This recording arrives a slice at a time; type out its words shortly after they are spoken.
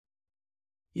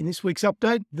In this week's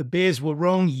update, the bears were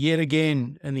wrong yet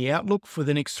again, and the outlook for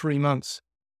the next 3 months.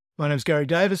 My name's Gary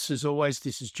Davis. As always,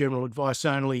 this is general advice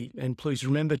only, and please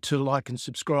remember to like and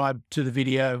subscribe to the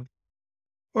video.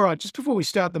 All right, just before we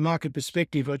start the market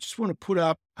perspective, I just want to put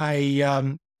up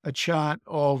a chart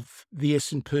of the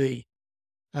S&P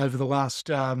over the last,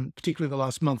 particularly the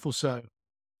last month or so.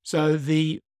 So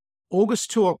the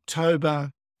August to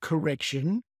October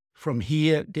correction from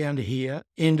here down to here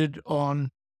ended on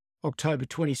October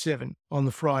 27 on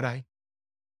the Friday.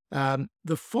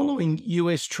 The following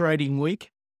US trading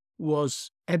week was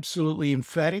absolutely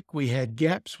emphatic. We had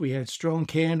gaps, we had strong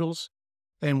candles,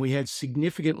 and we had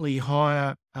significantly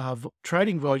higher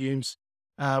trading volumes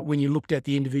when you looked at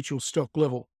the individual stock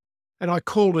level. And I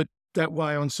called it that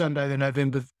way on Sunday, the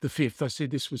November the 5th. I said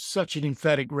this was such an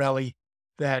emphatic rally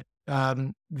that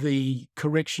the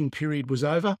correction period was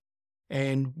over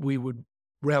and we would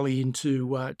rally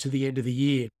into to the end of the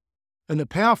year. And the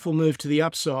powerful move to the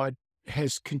upside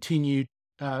has continued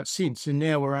since, and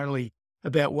now we're only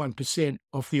about 1%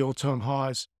 off the all-time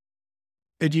highs.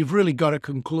 And you've really got to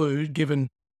conclude, given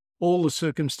all the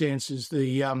circumstances,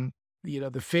 the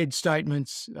Fed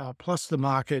statements plus the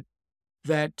market,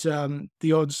 that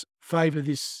the odds favour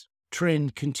this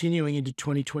trend continuing into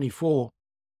 2024.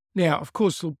 Now, of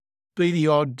course, there'll be the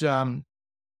odd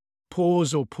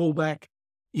pause or pullback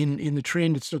in the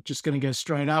trend. It's not just going to go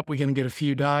straight up. We're going to get a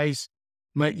few days,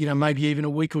 maybe even a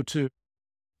week or two.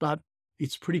 But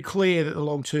it's pretty clear that the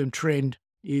long-term trend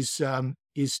is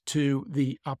to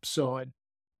the upside.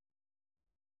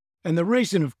 And the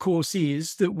reason, of course,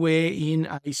 is that we're in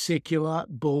a secular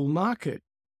bull market.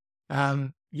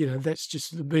 That's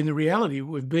just been the reality.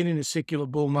 We've been in a secular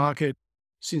bull market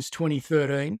since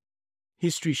 2013.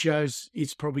 History shows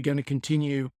it's probably going to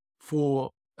continue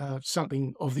for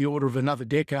something of the order of another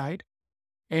decade.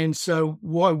 And so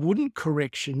why wouldn't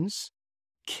corrections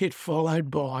get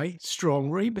followed by strong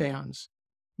rebounds?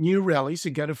 New rallies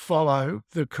are going to follow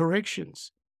the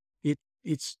corrections.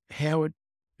 It's how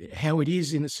it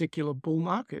is in a secular bull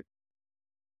market.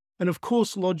 And of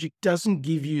course, logic doesn't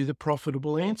give you the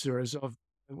profitable answer, as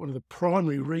one of the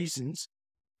primary reasons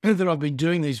that I've been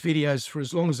doing these videos for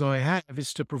as long as I have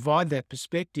is to provide that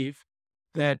perspective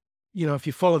that, if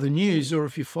you follow the news or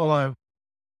if you follow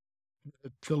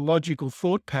the logical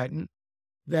thought pattern,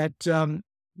 that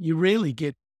you rarely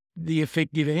get the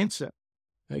effective answer.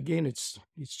 Again, it's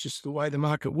just the way the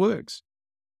market works.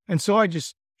 And so I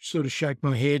just sort of shake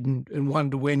my head and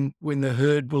wonder when the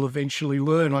herd will eventually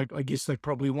learn. I guess they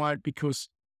probably won't, because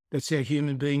that's how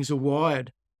human beings are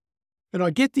wired. And I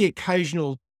get the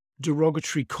occasional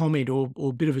derogatory comment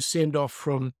or bit of a send-off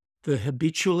from the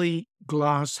habitually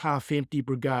glass half-empty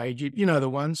brigade. You know the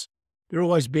ones. They're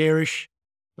always bearish.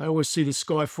 They always see the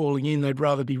sky falling in. They'd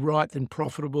rather be right than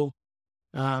profitable.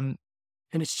 And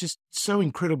it's just so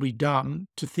incredibly dumb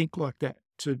to think like that,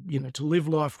 to live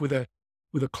life with a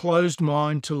closed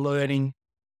mind to learning.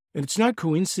 And it's no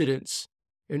coincidence,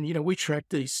 and we track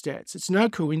these stats, it's no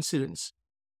coincidence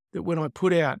that when I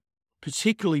put out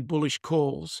particularly bullish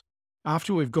calls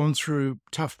after we've gone through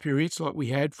tough periods like we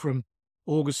had from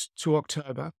August to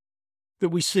October, that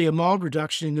we see a mild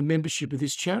reduction in the membership of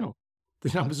this channel.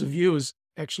 The numbers of viewers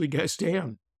actually goes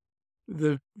down.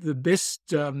 The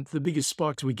biggest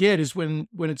spikes we get is when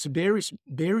it's a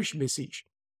bearish message.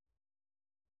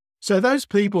 So those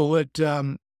people that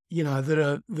that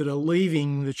are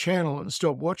leaving the channel and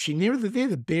stop watching, they're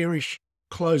the bearish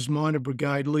closed-minded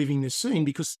brigade leaving the scene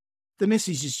because the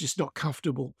message is just not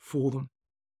comfortable for them.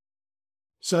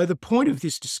 So the point of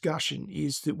this discussion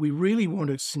is that we really want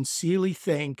to sincerely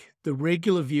thank the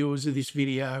regular viewers of this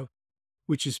video,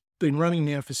 which has been running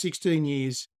now for 16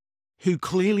 years, who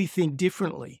clearly think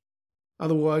differently.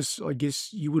 Otherwise, I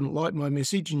guess you wouldn't like my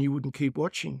message and you wouldn't keep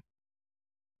watching.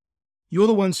 You're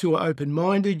the ones who are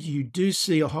open-minded. You do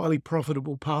see a highly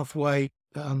profitable pathway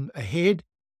ahead.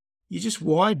 You're just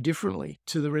wired differently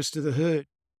to the rest of the herd.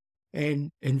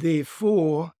 And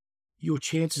therefore, your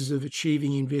chances of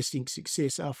achieving investing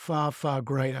success are far, far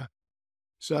greater.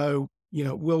 So,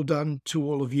 well done to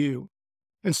all of you.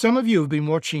 And some of you have been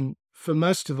watching for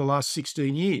most of the last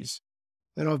 16 years.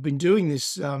 And I've been doing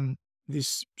this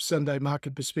this Sunday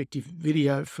Market Perspective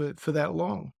video for that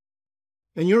long.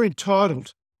 And you're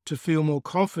entitled to feel more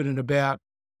confident about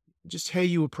just how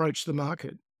you approach the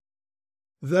market.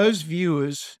 Those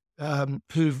viewers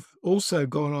who've also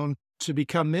gone on to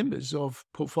become members of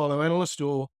Portfolio Analyst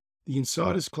or the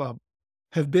Insiders Club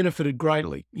have benefited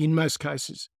greatly in most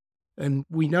cases. And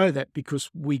we know that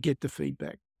because we get the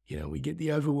feedback. We get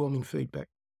the overwhelming feedback.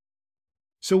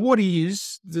 So what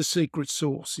is the secret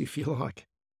sauce, if you like?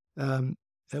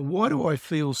 And why do I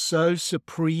feel so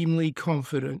supremely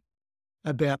confident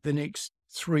about the next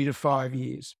 3 to 5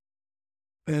 years?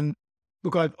 And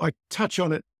look, I touch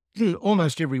on it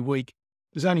almost every week.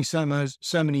 There's only so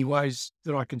many ways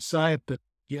that I can say it, but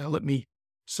let me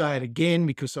say it again,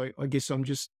 because I guess I'm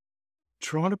just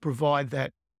trying to provide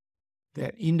that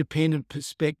independent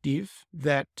perspective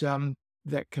that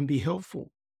can be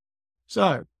helpful.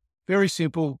 So, very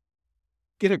simple.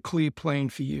 Get a clear plan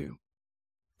for you.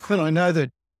 And I know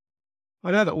that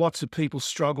lots of people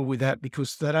struggle with that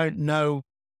because they don't know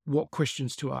what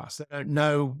questions to ask. They don't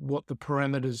know what the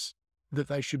parameters that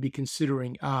they should be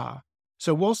considering are.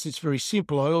 So whilst it's very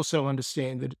simple, I also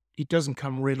understand that it doesn't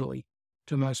come readily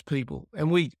to most people,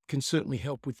 and we can certainly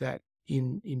help with that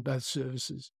in both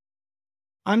services.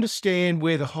 Understand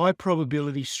where the high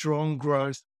probability strong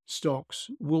growth stocks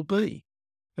will be.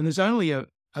 And there's only a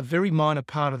very minor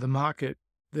part of the market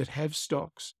that have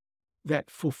stocks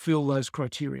that fulfill those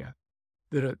criteria,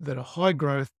 that are high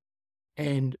growth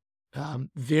and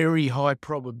very high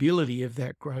probability of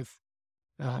that growth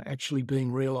actually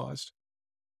being realised.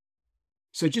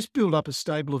 So just build up a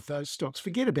stable of those stocks.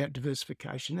 Forget about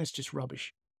diversification. That's just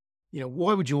rubbish.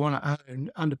 Why would you want to own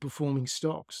underperforming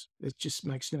stocks? It just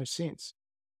makes no sense.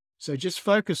 So just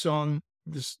focus on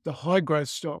the high growth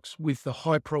stocks with the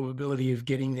high probability of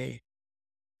getting there.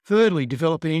 Thirdly,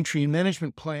 develop an entry and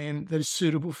management plan that is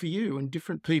suitable for you, and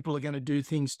different people are going to do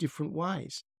things different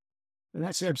ways. And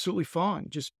that's absolutely fine.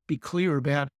 Just be clear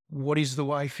about what is the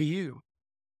way for you.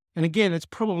 And again, it's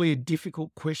probably a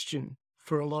difficult question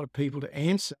for a lot of people to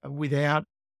answer without,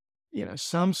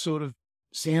 some sort of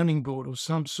sounding board or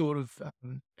some sort of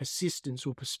assistance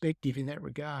or perspective in that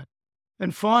regard.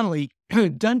 And finally,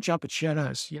 don't jump at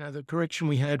shadows. The correction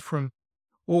we had from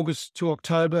August to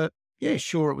October, yeah,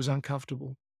 sure, it was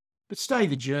uncomfortable, but stay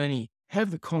the journey. Have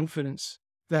the confidence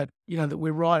that, that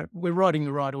we're riding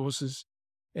the right horses,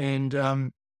 and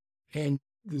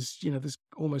there's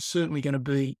almost certainly going to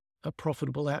be a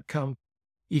profitable outcome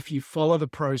if you follow the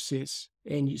process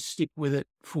and you stick with it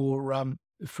for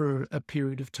a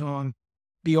period of time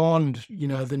beyond,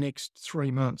 the next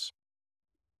 3 months.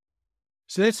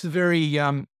 So that's the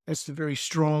very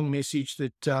strong message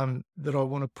that I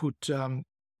want to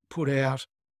put out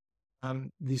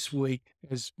this week,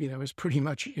 as pretty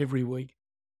much every week.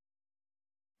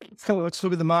 So let's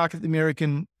look at the market. The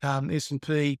American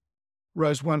S&P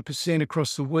rose 1%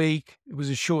 across the week. It was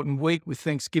a shortened week with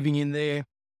Thanksgiving in there,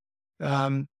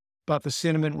 but the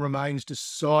sentiment remains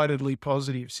decidedly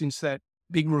positive since that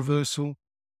big reversal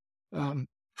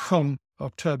from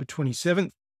October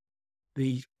 27th.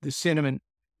 The sentiment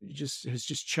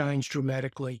has changed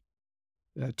dramatically.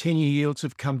 10-year yields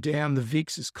have come down. The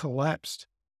VIX has collapsed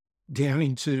down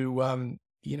into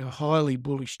highly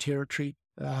bullish territory.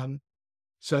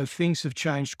 So things have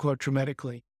changed quite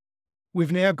dramatically.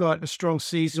 We've now got a strong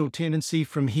seasonal tendency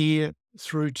from here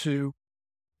through to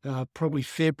probably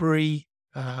February.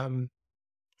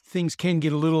 Things can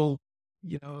get a little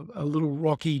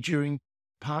rocky during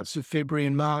parts of February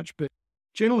and March, but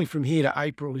generally from here to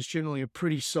April is generally a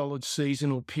pretty solid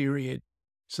seasonal period.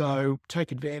 So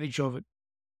take advantage of it.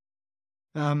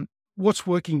 What's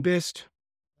working best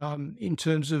in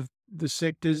terms of the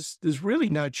sectors? There's really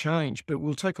no change, but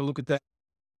we'll take a look at that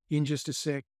in just a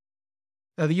sec.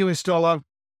 The US dollar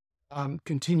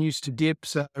continues to dip.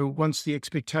 So once the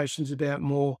expectations about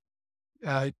more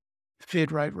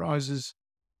Fed rate rises,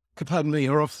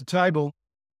 are off the table,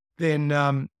 then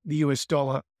the US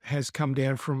dollar has come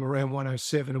down from around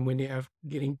 107 and we're now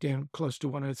getting down close to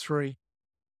 103.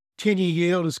 10-year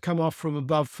yield has come off from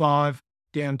above 5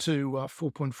 down to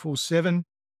 4.47.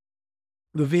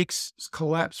 The VIX has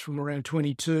collapsed from around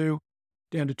 22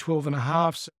 down to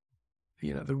 12.5. So,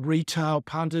 the retail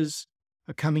punters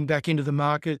are coming back into the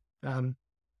market.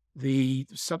 The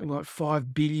something like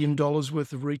 $5 billion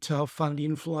worth of retail fund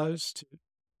inflows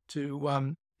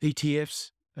to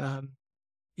ETFs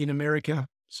in America.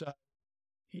 So,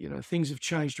 things have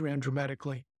changed around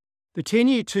dramatically. The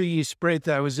 10-year, 2-year spread,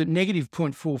 though, is at negative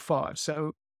 0.45.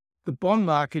 So the bond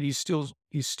market is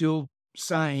still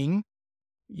saying,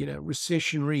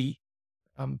 recessionary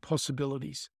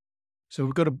possibilities. So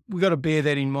we've got to bear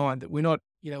that in mind, that we're not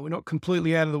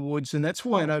completely out of the woods, and that's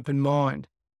why an open mind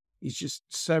is just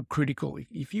so critical.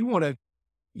 If you want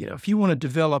to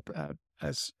develop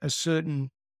a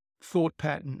certain thought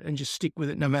pattern and just stick with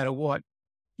it no matter what,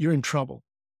 you're in trouble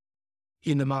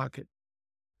in the market.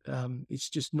 It's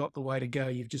just not the way to go.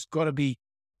 You've just got to be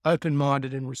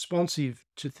open-minded and responsive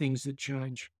to things that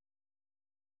change.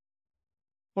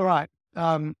 All right,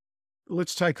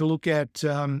 let's take a look at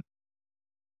the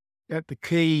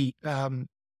key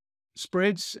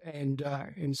spreads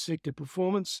and sector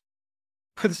performance.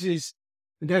 This is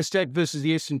the Nasdaq versus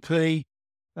the S&P,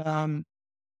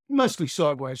 mostly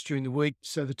sideways during the week.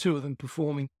 So the two of them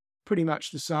performing pretty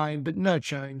much the same, but no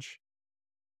change.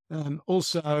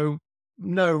 Also,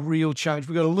 no real change.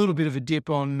 We got a little bit of a dip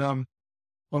on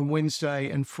Wednesday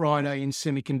and Friday in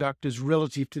semiconductors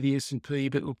relative to the S&P,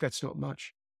 but look, that's not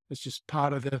much. It's just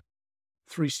part of the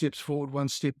 3 steps forward, 1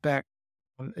 step back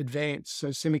advance. So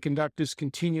semiconductors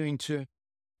continuing to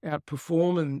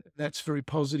outperform, and that's very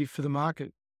positive for the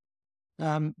market.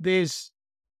 There's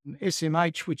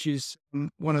SMH, which is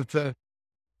one of the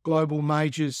global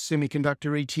majors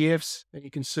semiconductor ETFs, and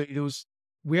you can see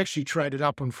we actually traded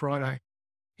up on Friday,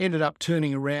 ended up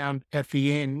turning around at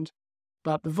the end,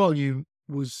 but the volume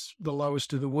was the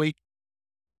lowest of the week.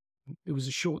 It was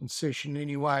a shortened session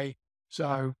anyway,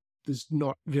 so there's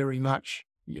not very much.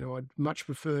 I'd much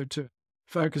prefer to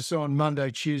focus on Monday,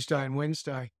 Tuesday, and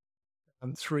Wednesday,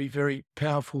 3 very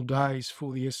powerful days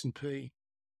for the S&P.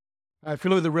 If you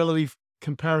look at the relative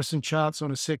comparison charts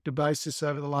on a sector basis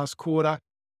over the last quarter,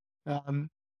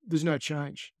 there's no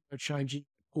change in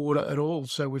order at all.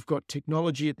 So we've got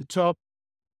technology at the top,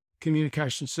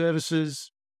 communication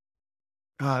services,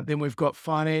 then we've got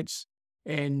finance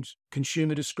and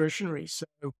consumer discretionary. So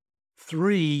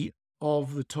 3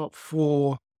 of the top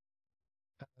 4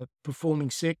 performing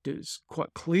sectors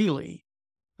quite clearly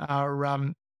are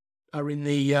in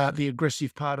the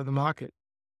aggressive part of the market.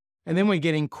 And then we're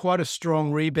getting quite a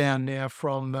strong rebound now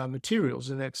from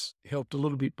materials, and that's helped a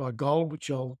little bit by gold,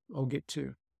 which I'll get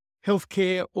to.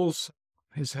 Healthcare also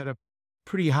has had a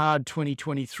pretty hard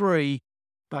 2023,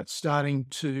 but starting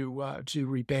to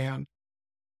rebound.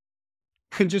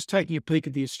 And just taking a peek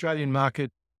at the Australian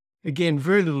market, again,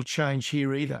 very little change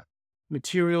here either.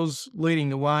 Materials leading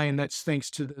the way, and that's thanks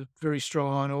to the very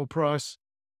strong iron ore price.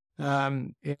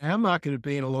 Our market would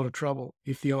be in a lot of trouble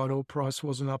if the iron ore price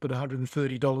wasn't up at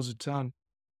 $130 a tonne.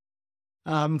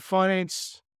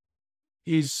 Finance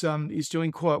is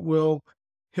doing quite well.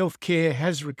 Healthcare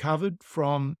has recovered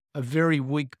from a very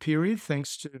weak period,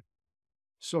 thanks to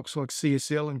stocks like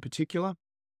CSL in particular.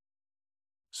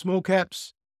 Small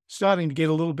caps starting to get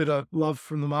a little bit of love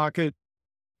from the market.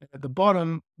 At the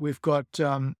bottom, we've got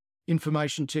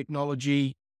information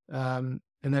technology, and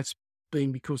that's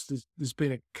been because there's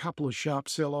been a couple of sharp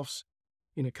sell-offs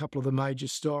in a couple of the major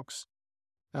stocks.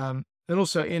 And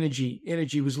also energy.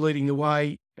 Energy was leading the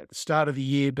way at the start of the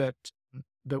year, but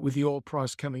with the oil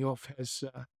price coming off has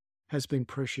been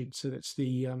pressured. So that's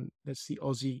the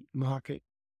Aussie market.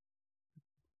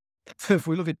 If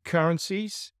we look at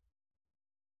currencies,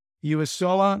 US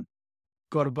dollar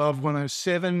got above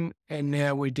 107, and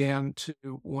now we're down to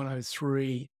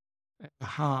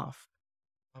 103.5.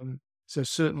 So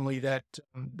certainly that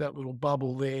little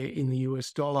bubble there in the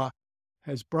US dollar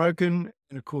has broken,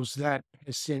 and of course that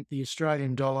has sent the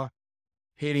Australian dollar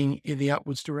heading in the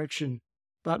upwards direction.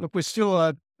 But look, we're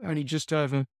still only just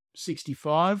over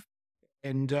 65,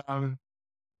 and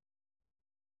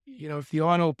if the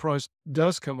iron ore price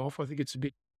does come off, I think it's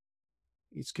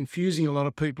confusing a lot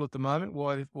of people at the moment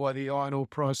why the iron ore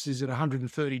price is at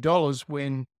 $130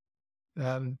 when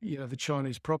the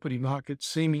Chinese property market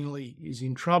seemingly is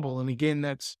in trouble. And again,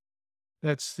 that's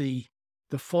the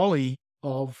folly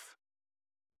of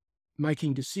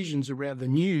making decisions around the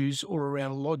news or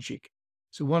around logic.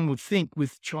 So one would think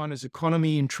with China's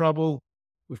economy in trouble,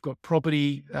 we've got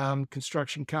property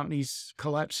construction companies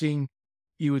collapsing,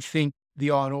 you would think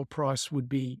the iron ore price would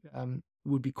be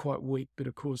quite weak, but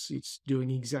of course it's doing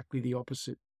exactly the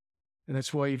opposite. And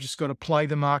that's why you've just got to play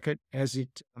the market as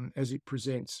it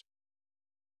presents.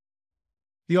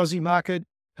 The Aussie market,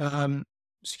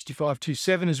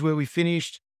 65.27 is where we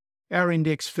finished. Our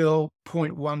index fell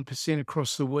 0.1%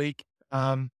 across the week.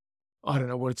 I don't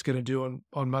know what it's going to do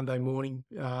on Monday morning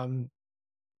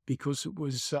because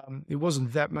it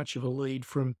wasn't that much of a lead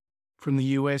from the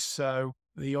US. So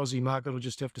the Aussie market will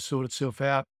just have to sort itself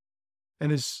out.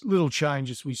 And there's little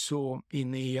change as we saw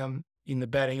in the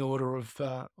batting order of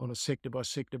on a sector by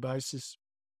sector basis.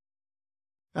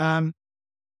 There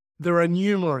are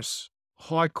numerous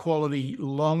high quality,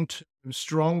 long-term,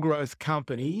 strong growth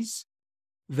companies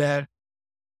that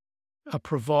are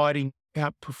providing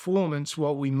outperformance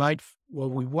while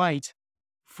we wait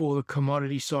for the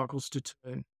commodity cycles to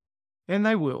turn. And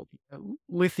they will.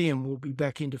 Lithium will be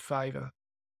back into favour.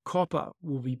 Copper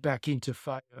will be back into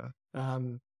favour.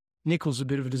 Nickel's a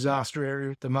bit of a disaster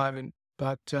area at the moment,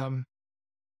 but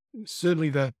certainly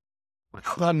the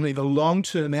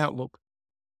long-term outlook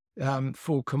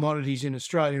for commodities in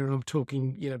Australia, and I'm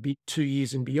talking 2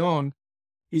 years and beyond,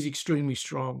 is extremely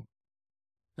strong.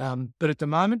 But at the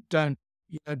moment, don't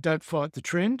fight the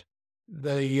trend.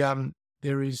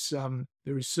 there is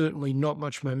certainly not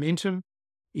much momentum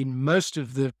in most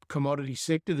of the commodity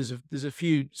sector. There's a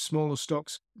few smaller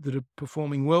stocks that are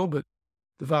performing well, but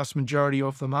the vast majority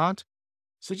of them aren't.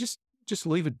 So just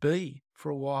leave it be for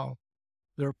a while.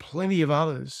 There are plenty of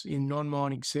others in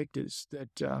non-mining sectors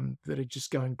that are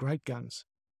just going great guns.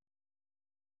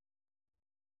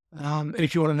 And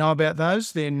if you want to know about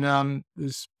those, then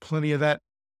there's plenty of that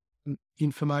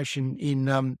information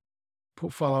in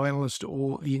Portfolio Analyst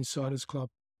or the Insiders Club.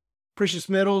 Precious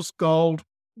metals, gold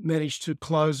managed to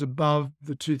close above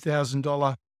the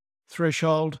 $2,000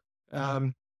 threshold.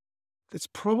 That's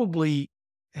probably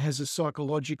has a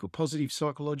positive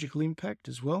psychological impact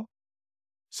as well.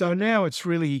 So now it's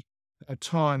really a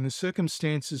time. The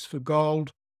circumstances for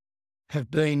gold have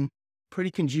been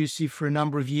pretty conducive for a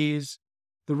number of years.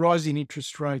 The rise in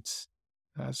interest rates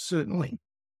certainly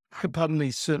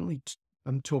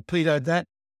torpedoed that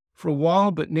for a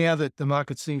while, but now that the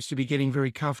market seems to be getting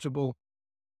very comfortable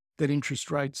that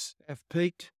interest rates have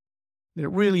peaked, then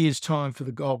it really is time for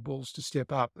the gold bulls to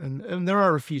step up. And there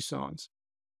are a few signs.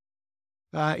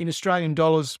 In Australian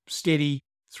dollars, steady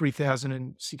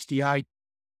 3,068.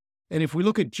 And if we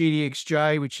look at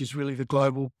GDXJ, which is really the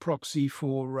global proxy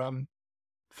for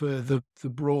the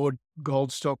broad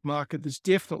gold stock market, there's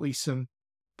definitely some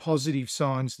positive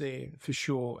signs there for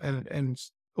sure, and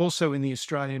also in the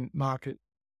Australian market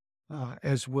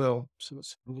as well. So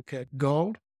let's look at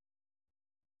gold.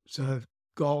 So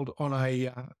gold on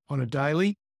a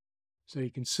daily. So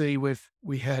you can see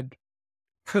we had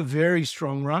a very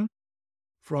strong run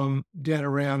from down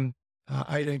around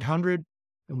 1,800,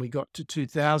 and we got to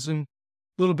 2,000. A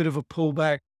little bit of a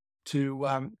pullback to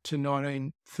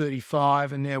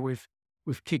 1935, and now we've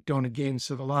kicked on again.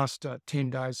 So the last 10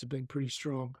 days have been pretty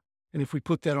strong. And if we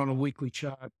put that on a weekly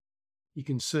chart, you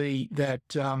can see that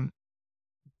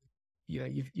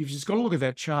you've just got to look at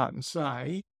that chart and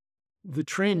say the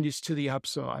trend is to the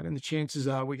upside, and the chances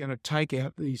are we're going to take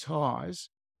out these highs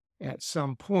at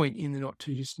some point in the not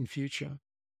too distant future.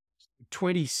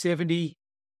 2070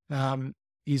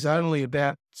 is only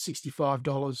about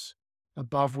 $65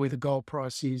 above where the gold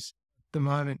price is at the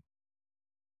moment.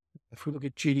 If we look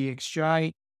at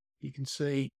GDXJ, you can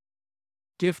see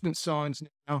definite signs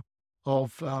now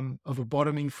of a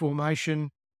bottoming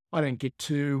formation. I don't get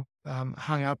too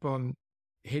hung up on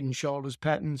head and shoulders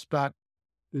patterns, but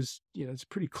there's it's a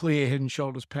pretty clear head and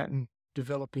shoulders pattern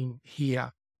developing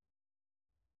here.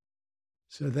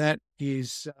 So that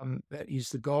is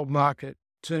the gold market.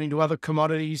 Turning to other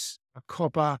commodities,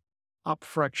 copper up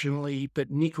fractionally, but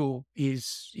nickel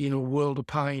is in a world of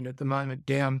pain at the moment,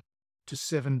 down to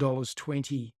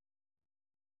 $7.20.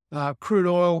 Crude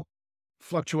oil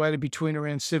fluctuated between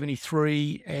around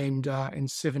 73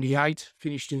 and 78,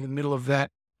 finished in the middle of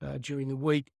that during the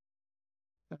week.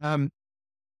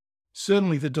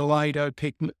 Certainly the delayed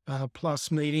OPEC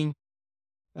plus meeting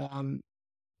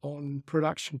on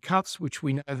production cuts, which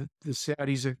we know that the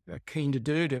Saudis are keen to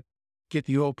do to get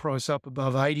the oil price up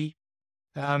above 80.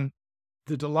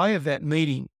 The delay of that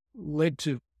meeting led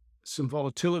to some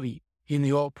volatility in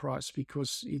the oil price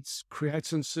because it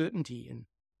creates uncertainty, and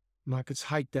markets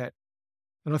hate that.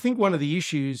 And I think one of the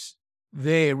issues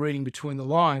there, reading between the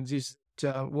lines, is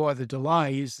that why the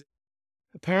delay is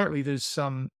apparently there's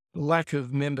some lack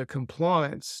of member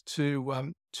compliance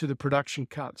to the production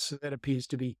cuts. So that appears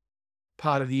to be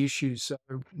part of the issue. So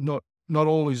not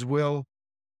all is well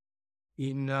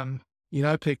in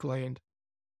OPEC land.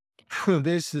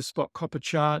 There's the spot copper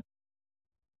chart.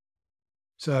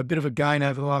 So a bit of a gain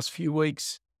over the last few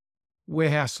weeks.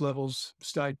 Warehouse levels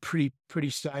stayed pretty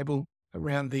stable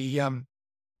around the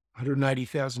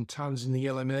 180,000 tonnes in the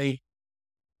LME.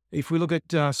 If we look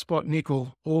at spot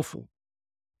nickel,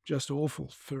 just awful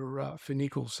for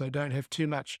nickel. So don't have too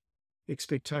much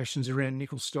expectations around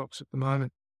nickel stocks at the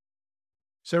moment.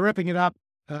 So wrapping it up,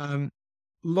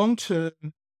 long-term,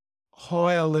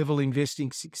 higher level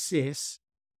investing success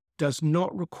does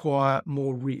not require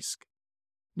more risk.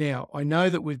 Now, I know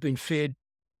that we've been fed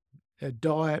a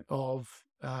diet of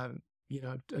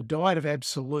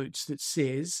absolutes that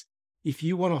says if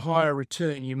you want a higher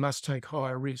return, you must take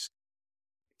higher risk.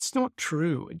 It's not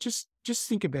true. Just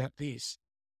think about this.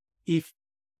 If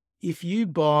you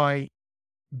buy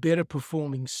better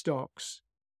performing stocks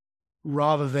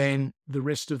rather than the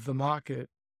rest of the market,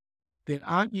 then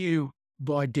aren't you,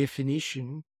 by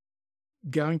definition,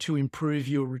 going to improve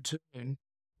your return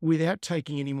without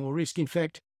taking any more risk? In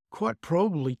fact, quite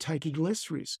probably taking less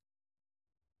risk.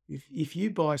 If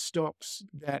you buy stocks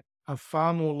that are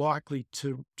far more likely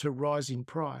to rise in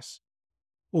price,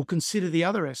 or consider the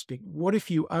other aspect. What if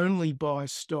you only buy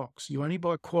stocks? You only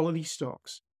buy quality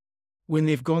stocks when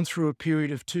they've gone through a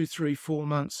period of 2, 3, 4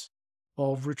 months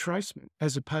of retracement,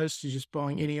 as opposed to just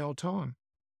buying any old time,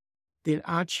 then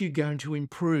aren't you going to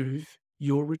improve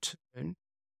your return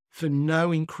for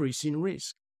no increase in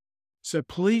risk? So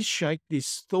please shake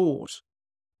this thought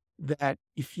that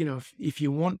if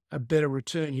you want a better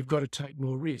return, you've got to take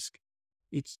more risk.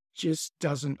 It just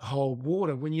doesn't hold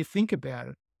water when you think about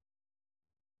it.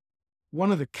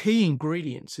 One of the key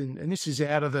ingredients, and this is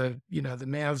out of the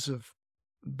mouths of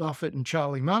Buffett and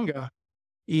Charlie Munger,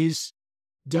 is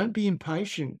don't be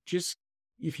impatient. Just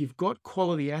if you've got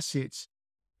quality assets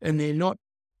and they're not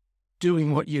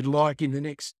doing what you'd like in the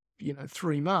next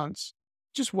 3 months,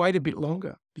 just wait a bit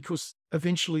longer, because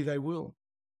eventually they will.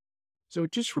 So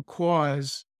it just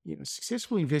requires,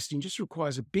 successful investing just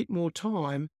requires a bit more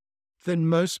time than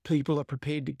most people are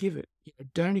prepared to give it.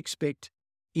 Don't expect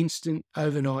instant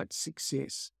overnight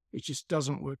success. It just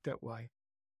doesn't work that way.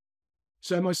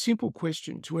 So my simple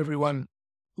question to everyone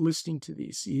listening to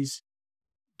this is,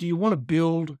 do you want to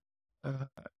build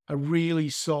a really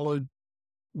solid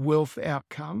wealth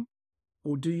outcome,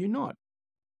 or do you not?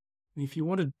 And if you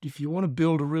want to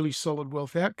build a really solid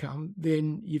wealth outcome,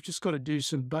 then you've just got to do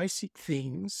some basic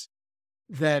things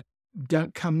that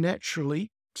don't come naturally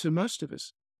to most of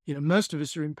us. Most of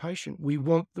us are impatient. We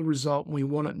want the result and we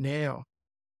want it now.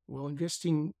 Well,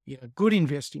 investing, good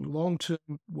investing, long-term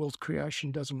wealth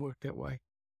creation doesn't work that way.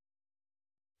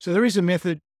 So there is a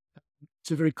method.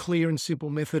 It's a very clear and simple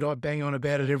method. I bang on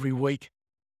about it every week.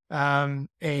 And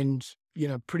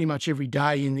pretty much every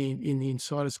day in the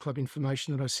Insiders Club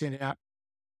information that I send out.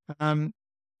 And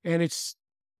it's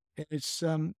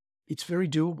very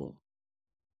doable.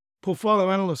 Portfolio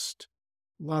Analyst,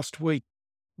 last week,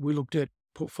 we looked at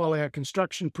portfolio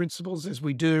construction principles, as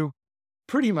we do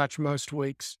pretty much most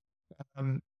weeks.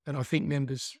 And I think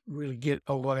members really get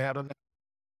a lot out of that.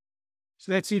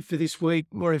 So that's it for this week.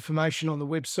 More information on the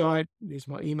website. There's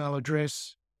my email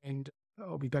address, and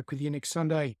I'll be back with you next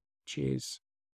Sunday. Cheers.